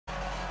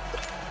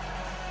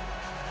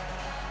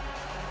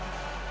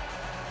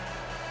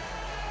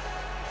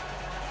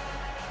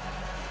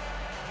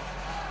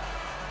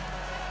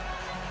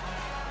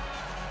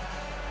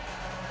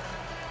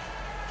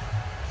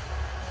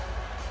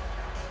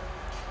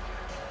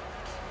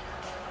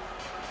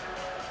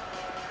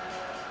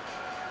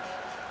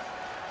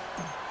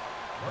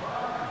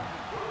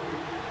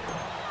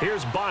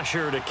Here's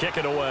Bosher to kick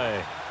it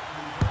away.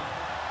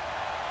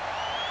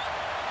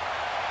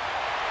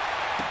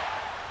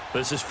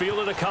 This is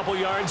fielded a couple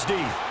yards deep.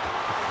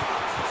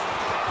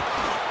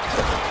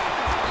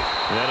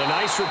 And a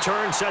nice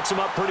return sets him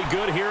up pretty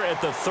good here at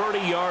the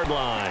 30-yard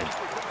line.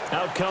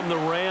 Out come the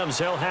Rams.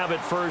 They'll have it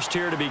first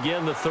here to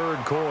begin the third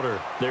quarter.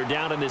 They're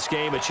down in this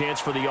game. A chance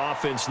for the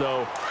offense,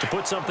 though, to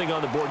put something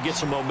on the board, get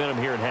some momentum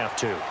here in half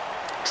two.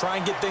 Try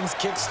and get things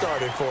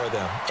kick-started for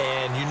them.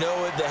 And you know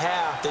at the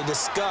half, they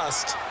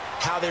discussed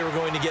how they were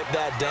going to get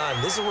that done.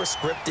 This is where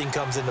scripting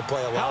comes into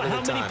play a lot of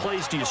the time. How many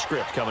plays do you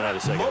script coming out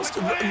of second? Most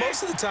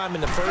of the time in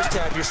the first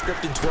half, you're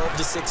scripting 12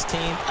 to 16.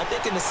 I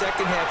think in the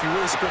second half, you're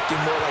really scripting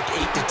more like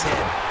 8 to 10.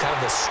 Kind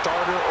of a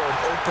starter or an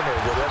opener,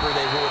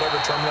 whatever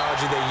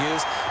terminology they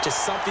use.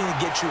 Just something to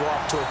get you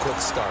off to a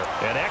quick start.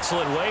 An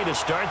excellent way to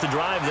start the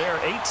drive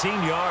there, 18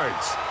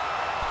 yards.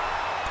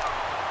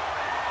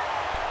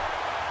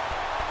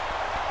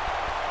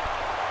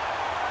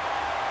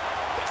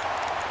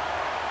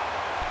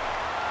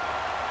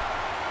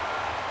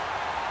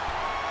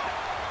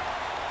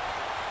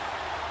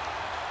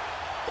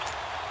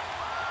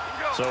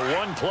 So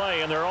one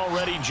play, and they're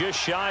already just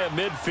shy of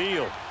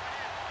midfield.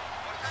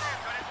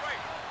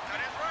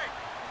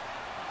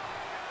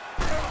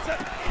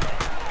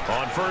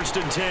 On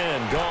 1st and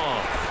 10,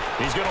 Goff.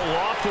 He's going to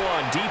loft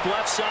one deep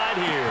left side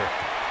here.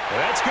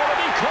 That's going to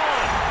be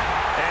caught.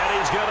 And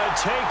he's going to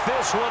take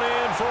this one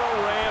in for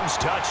a Rams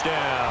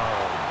touchdown.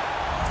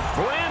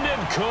 Brandon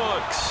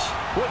Cooks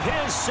with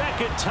his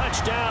second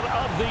touchdown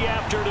of the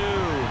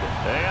afternoon.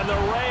 And the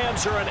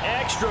Rams are an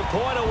extra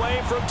point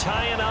away from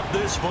tying up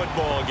this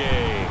football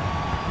game.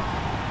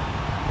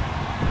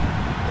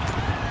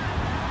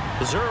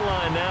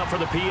 Zerline now for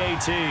the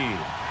PAT.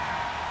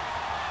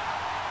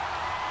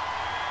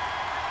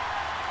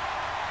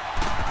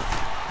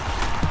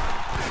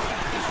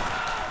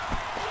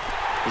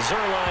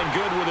 Zerline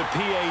good with a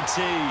PAT.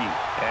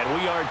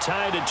 And we are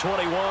tied at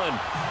 21.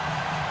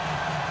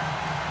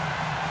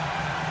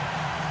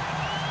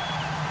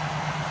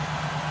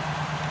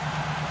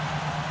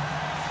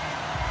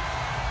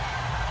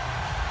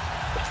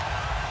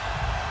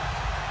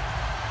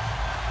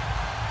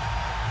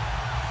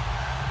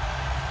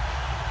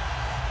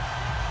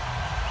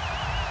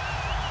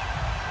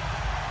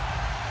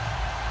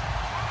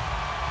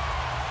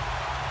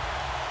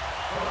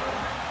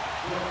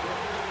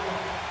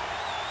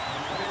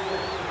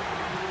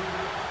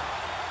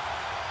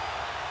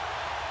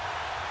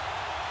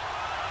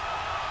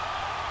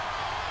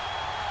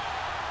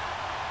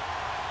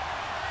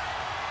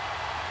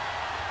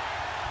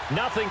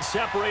 Nothing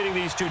separating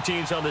these two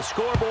teams on the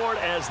scoreboard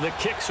as the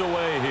kick's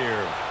away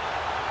here.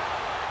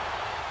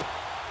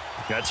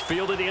 That's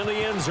fielded in the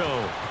end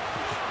zone.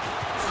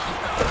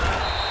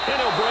 And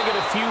he'll bring it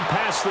a few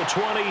past the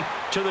 20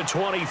 to the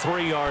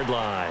 23-yard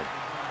line.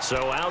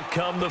 So out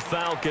come the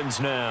Falcons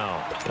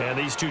now. And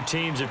these two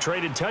teams have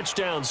traded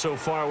touchdowns so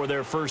far with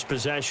their first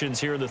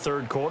possessions here in the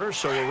third quarter.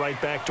 So we're right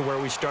back to where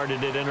we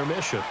started at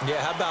intermission.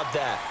 Yeah, how about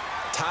that?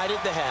 Tied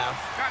at the half,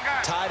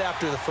 tied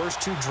after the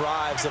first two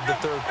drives of the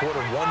third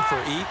quarter, one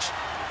for each.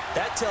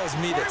 That tells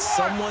me that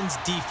someone's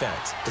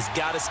defense has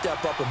got to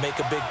step up and make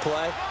a big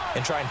play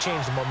and try and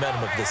change the momentum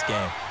of this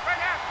game.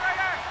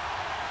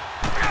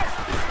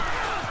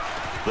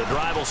 The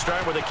drive will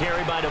start with a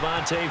carry by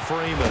Devontae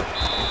Freeman.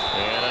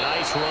 And a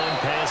nice run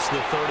past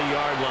the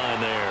 30-yard line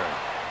there.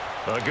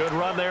 A good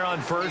run there on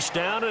first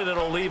down, and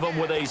it'll leave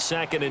them with a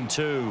 2nd and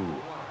 2.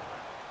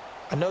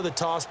 I know the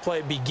toss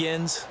play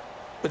begins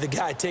with the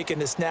guy taking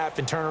the snap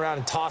and turn around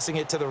and tossing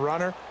it to the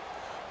runner.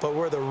 But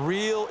where the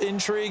real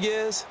intrigue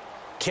is,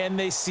 can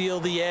they seal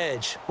the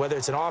edge, whether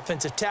it's an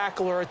offensive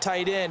tackle or a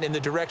tight end, in the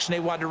direction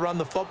they want to run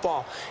the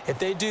football? If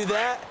they do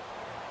that,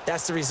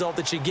 that's the result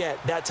that you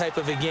get, that type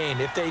of a gain.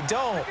 If they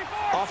don't,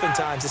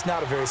 oftentimes it's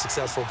not a very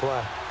successful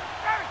play.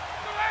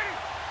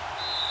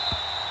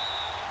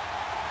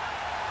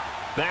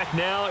 Back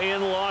now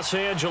in Los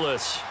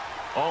Angeles.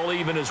 All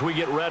even as we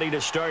get ready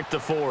to start the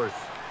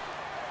fourth.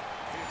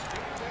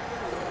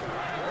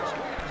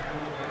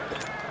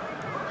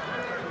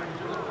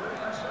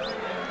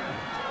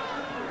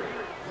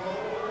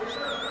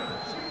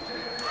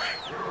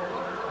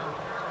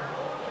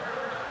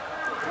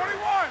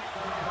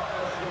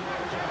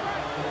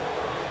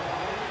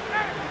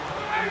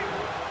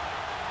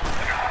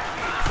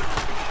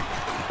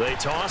 They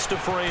toss to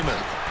Freeman.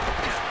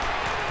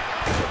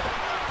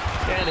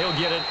 And he'll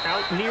get it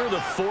out near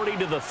the 40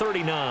 to the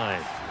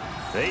 39.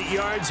 8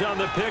 yards on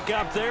the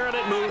pickup there, and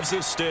it moves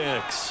the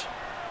sticks.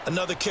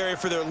 Another carry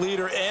for their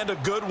leader, and a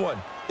good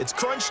one. It's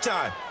crunch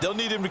time. They'll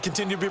need him to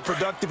continue to be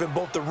productive in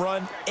both the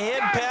run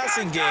and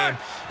passing game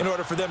in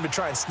order for them to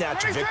try and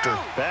snatch a victory.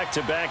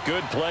 Back-to-back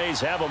good plays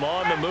have them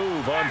on the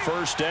move on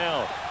first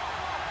down.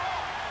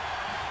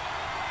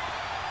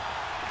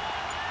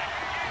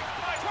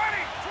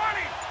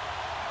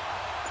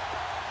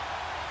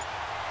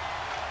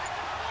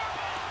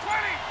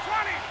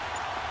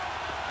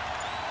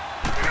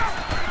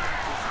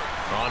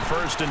 On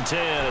 1st and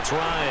 10, it's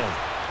Ryan.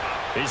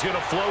 He's going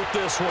to float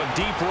this one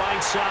deep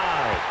right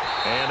side.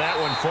 And that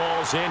one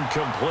falls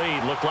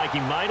incomplete. Looked like he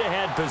might have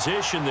had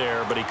position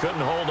there, but he couldn't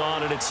hold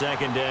on it at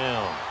second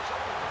down.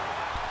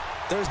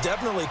 There's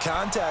definitely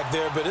contact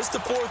there, but it's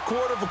the fourth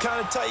quarter of a kind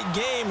of tight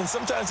game, and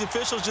sometimes the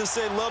officials just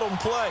say, let them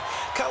play.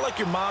 Kind of like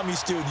your mom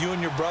used to with you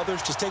and your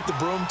brothers. Just take the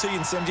broom to you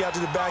and send you out to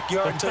the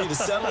backyard and tell you to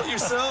settle it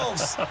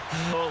yourselves.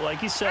 Well,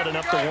 like you said,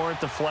 enough to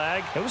warrant the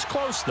flag. It was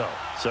close, though.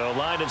 So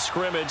line of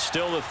scrimmage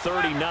still the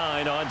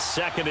 39 on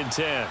 2nd and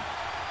 10.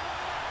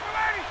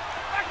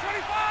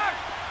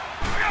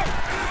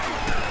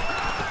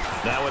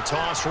 Now a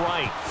toss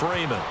right.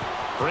 Freeman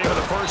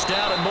a first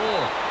down and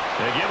more.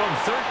 They give him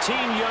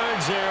 13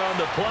 yards there on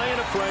the play and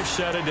a fresh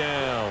set of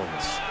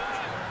downs.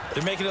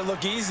 They're making it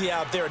look easy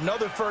out there.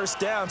 Another first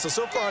down.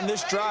 So far on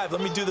this drive, let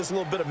me do this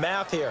little bit of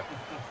math here.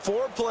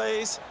 4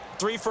 plays,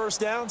 3 first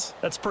downs.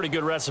 That's a pretty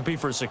good recipe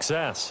for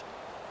success.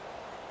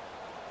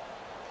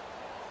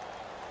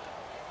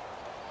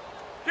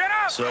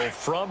 So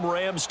from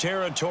Rams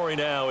territory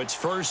now, it's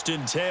 1st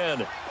and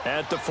 10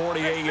 at the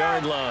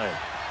 48-yard line.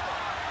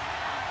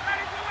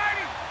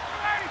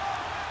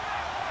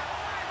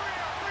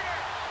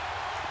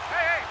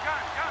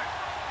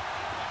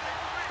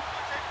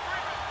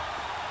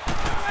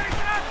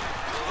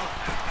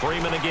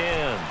 Freeman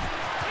again.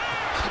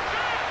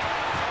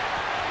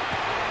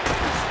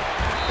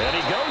 And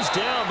he goes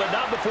down, but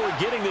not before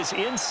getting this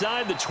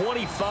inside the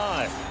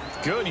 25.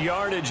 Good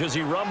yardage as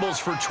he rumbles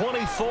for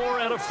 24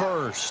 and a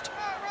first.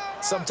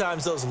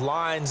 Sometimes those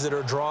lines that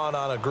are drawn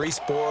on a grease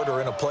board or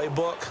in a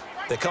playbook,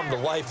 they come to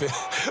life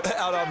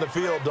out on the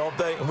field, don't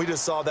they? And we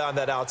just saw down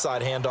that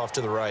outside handoff to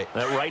the right.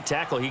 That right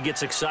tackle, he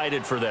gets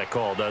excited for that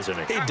call, doesn't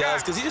he? He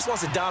does, because he just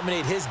wants to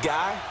dominate his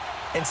guy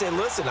and say,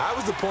 listen, I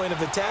was the point of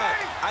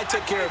attack. I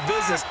took care of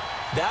business.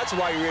 That's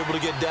why you're able to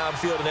get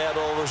downfield and add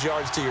all those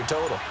yards to your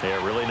total.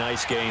 Yeah, really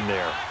nice gain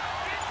there.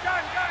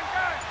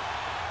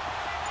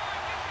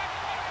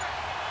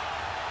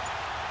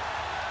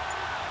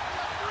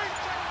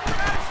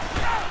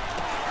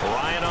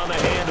 Ryan on the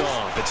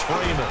handoff. It's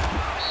Freeman.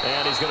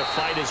 And he's going to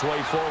fight his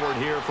way forward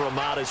here for a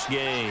modest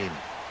gain.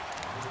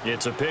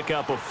 It's a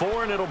pickup of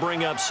 4, and it'll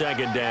bring up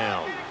 2nd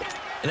down.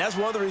 And that's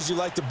one of the reasons you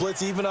like to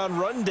blitz even on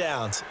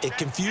rundowns. It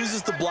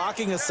confuses the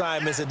blocking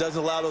assignments. It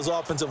doesn't allow those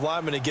offensive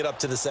linemen to get up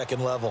to the 2nd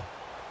level.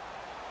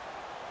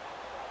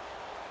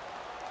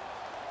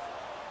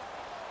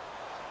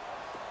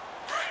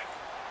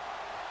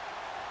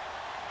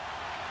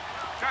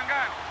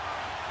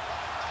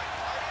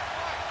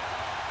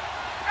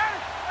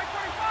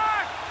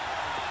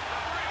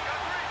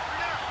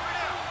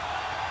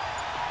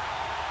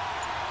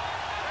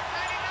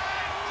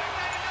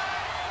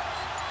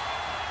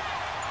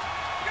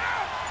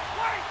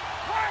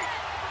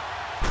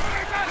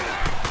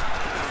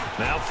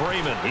 Now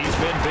Freeman, he's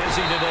been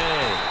busy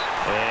today.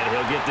 And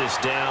he'll get this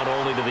down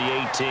only to the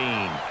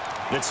 18.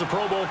 It's the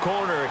Pro Bowl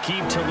corner,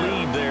 Akeem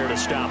Talib there to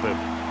stop him.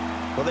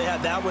 Well, they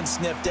had that one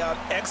sniffed out.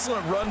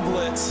 Excellent run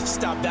blitz.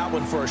 Stopped that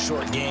one for a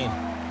short gain.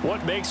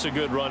 What makes a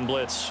good run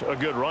blitz a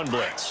good run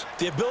blitz?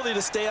 The ability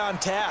to stay on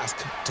task,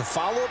 to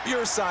follow up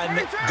your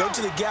assignment, go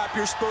to the gap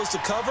you're supposed to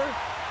cover,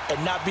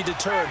 and not be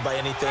deterred by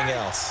anything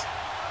else.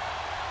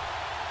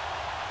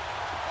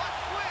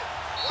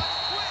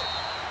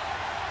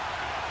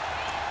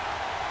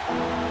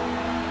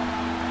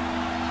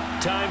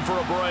 Time for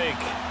a break.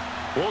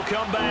 We'll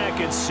come back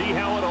and see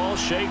how it all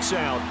shakes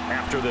out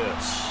after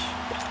this.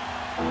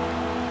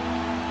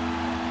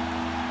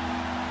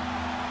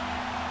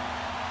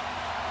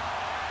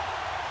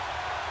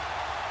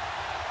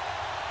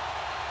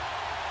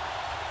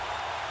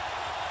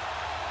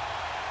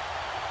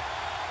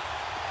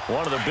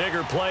 One of the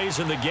bigger plays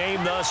in the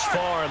game thus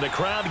far, and the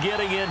crowd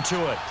getting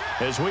into it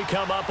as we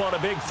come up on a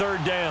big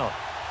 3rd down.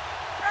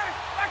 Back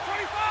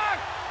 25.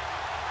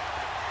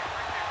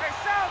 Hey,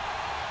 south.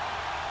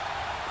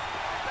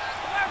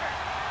 11.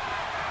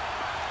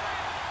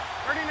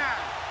 39.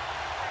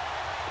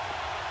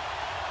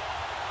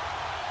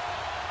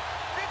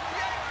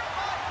 58.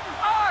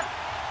 On.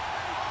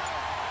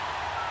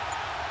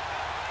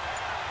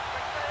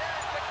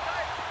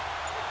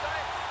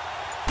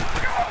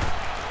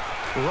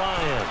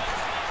 Ryan.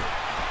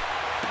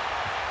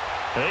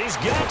 And he's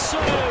got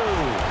some.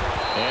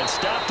 And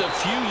stopped a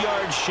few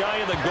yards shy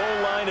of the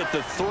goal line at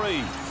the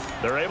 3.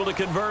 They're able to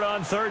convert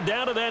on 3rd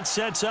down, and that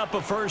sets up a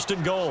 1st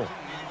and goal.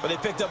 But they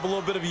picked up a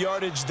little bit of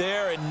yardage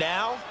there, and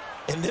now,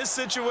 in this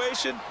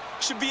situation,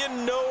 should be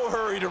in no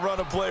hurry to run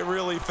a play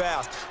really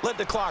fast. Let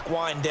the clock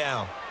wind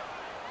down.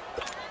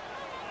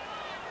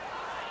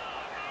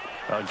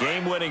 A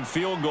game-winning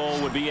field goal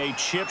would be a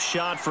chip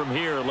shot from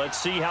here. Let's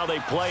see how they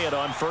play it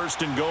on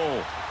 1st and goal.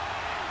 11.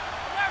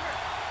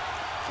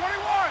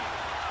 21.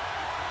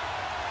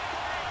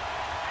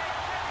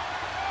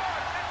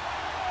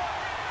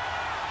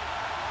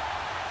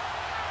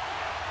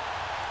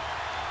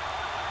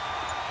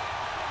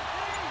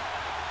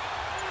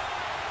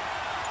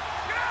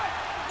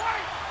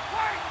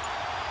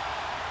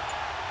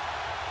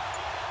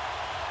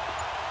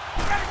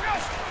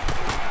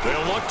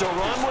 They'll look to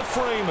run with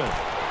Freeman.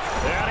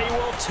 And he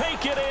will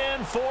take it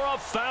in for a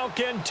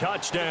Falcon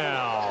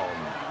touchdown.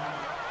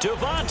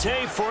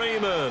 Devontae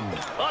Freeman,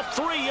 a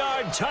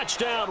 3-yard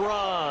touchdown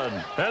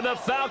run. And the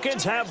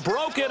Falcons have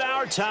broken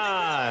our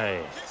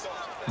tie.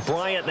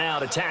 Bryant now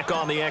to tack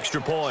on the extra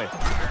point.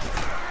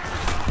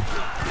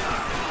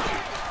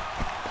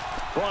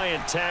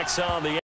 Bryant tacks on the